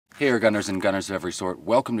Hey Airgunners and gunners of every sort,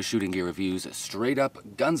 welcome to Shooting Gear Reviews, straight up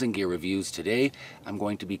guns and gear reviews. Today I'm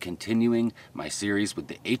going to be continuing my series with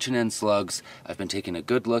the H&N SLUGS. I've been taking a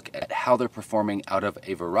good look at how they're performing out of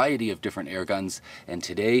a variety of different air guns, and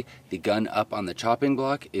today the gun up on the chopping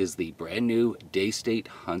block is the brand new Daystate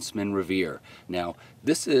Huntsman Revere. Now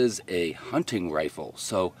this is a hunting rifle,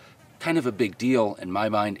 so kind of a big deal in my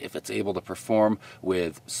mind if it's able to perform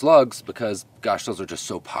with slugs, because gosh, those are just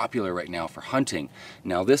so popular right now for hunting.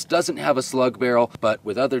 Now this doesn't have a slug barrel, but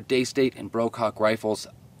with other Daystate and Brocock rifles,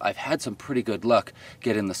 I've had some pretty good luck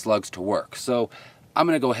getting the slugs to work. So I'm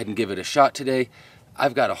gonna go ahead and give it a shot today.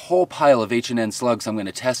 I've got a whole pile of H&N slugs I'm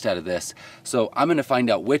gonna test out of this. So I'm gonna find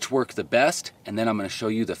out which work the best, and then I'm gonna show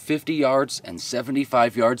you the 50 yards and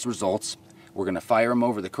 75 yards results. We're going to fire them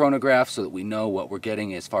over the chronograph so that we know what we're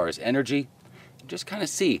getting as far as energy. And just kind of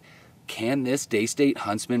see, can this Daystate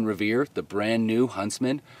Huntsman Revere, the brand new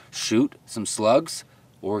Huntsman, shoot some slugs?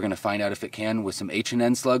 Well, we're going to find out if it can with some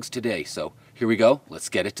H&N slugs today. So here we go. Let's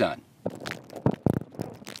get it done.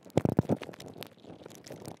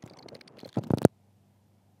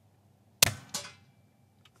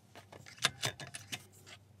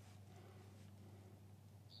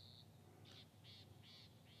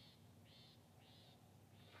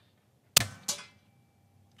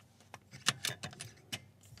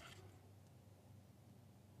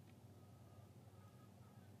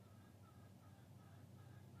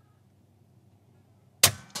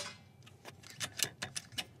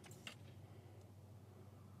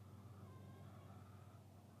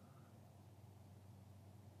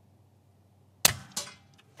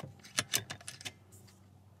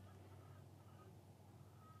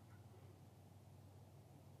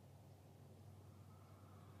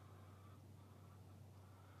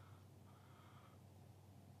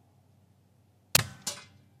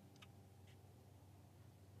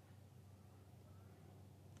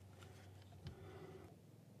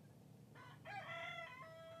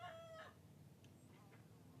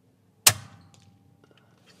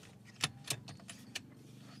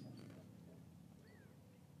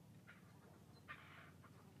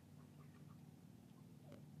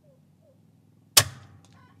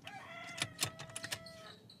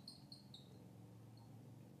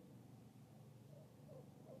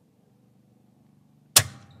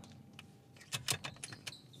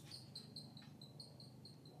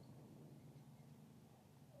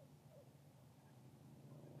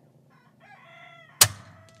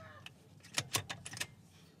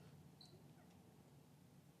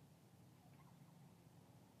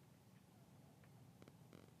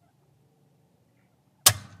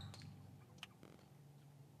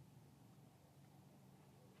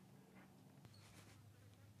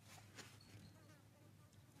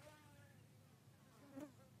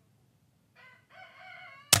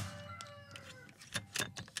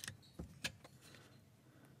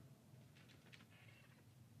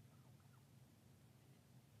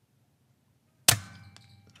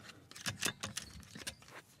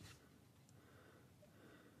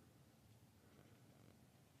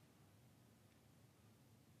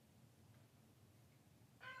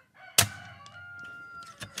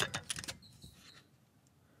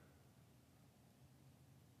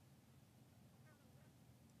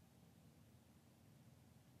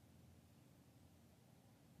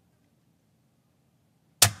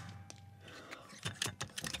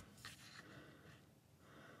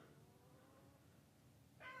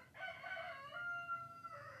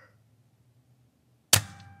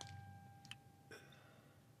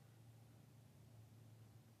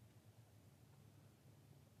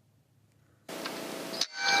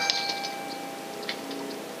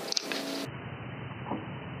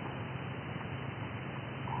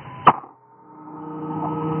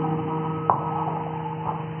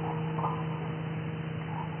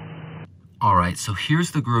 All right, so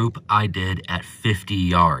here's the group I did at 50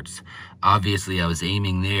 yards. Obviously, I was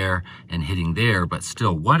aiming there and hitting there, but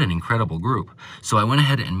still, what an incredible group. So I went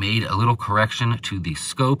ahead and made a little correction to the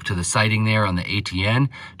scope, to the sighting there on the ATN,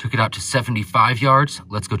 took it out to 75 yards.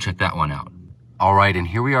 Let's go check that one out. All right, and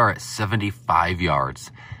here we are at 75 yards.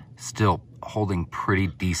 Still holding pretty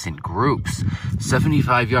decent groups.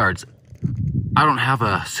 75 yards. I don't have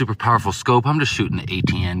a super powerful scope. I'm just shooting the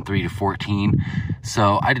ATN 3 to 14.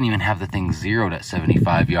 So I didn't even have the thing zeroed at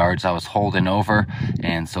 75 yards. I was holding over.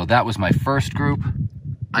 And so that was my first group.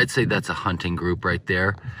 I'd say that's a hunting group right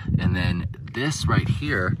there. And then this right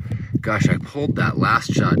here, gosh, I pulled that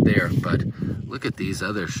last shot there, but look at these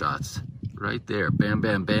other shots right there. Bam,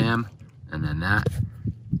 bam, bam. And then that.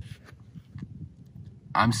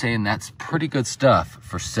 I'm saying that's pretty good stuff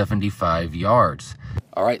for 75 yards.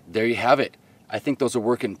 All right, there you have it. I think those are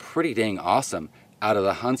working pretty dang awesome. out of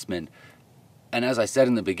the Huntsman. And as I said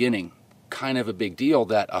in the beginning, kind of a big deal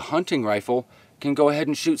that a hunting rifle can go ahead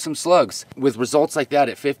and shoot some slugs. With results like that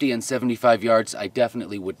at 50 and 75 yards, I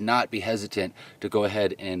definitely would not be hesitant to go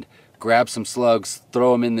ahead and grab some slugs,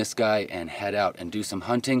 throw them in this guy, and head out and do some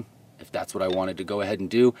hunting, if that's what I wanted to go ahead and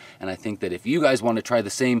do. And I think that if you guys want to try the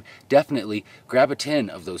same, definitely grab a tin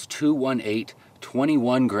of those 218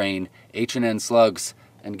 21 grain H&N slugs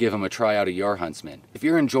and give them a try out of your Huntsman. If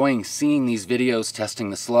you're enjoying seeing these videos testing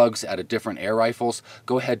the slugs out of different air rifles,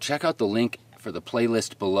 go ahead, check out the link for the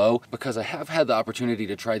playlist below, because I have had the opportunity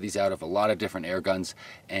to try these out of a lot of different air guns,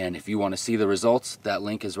 and if you want to see the results, that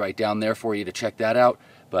link is right down there for you to check that out.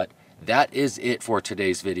 But that is it for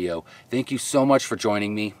today's video. Thank you so much for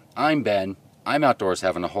joining me. I'm Ben. I'm outdoors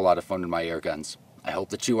having a whole lot of fun with my air guns. I hope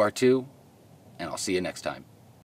that you are too, and I'll see you next time.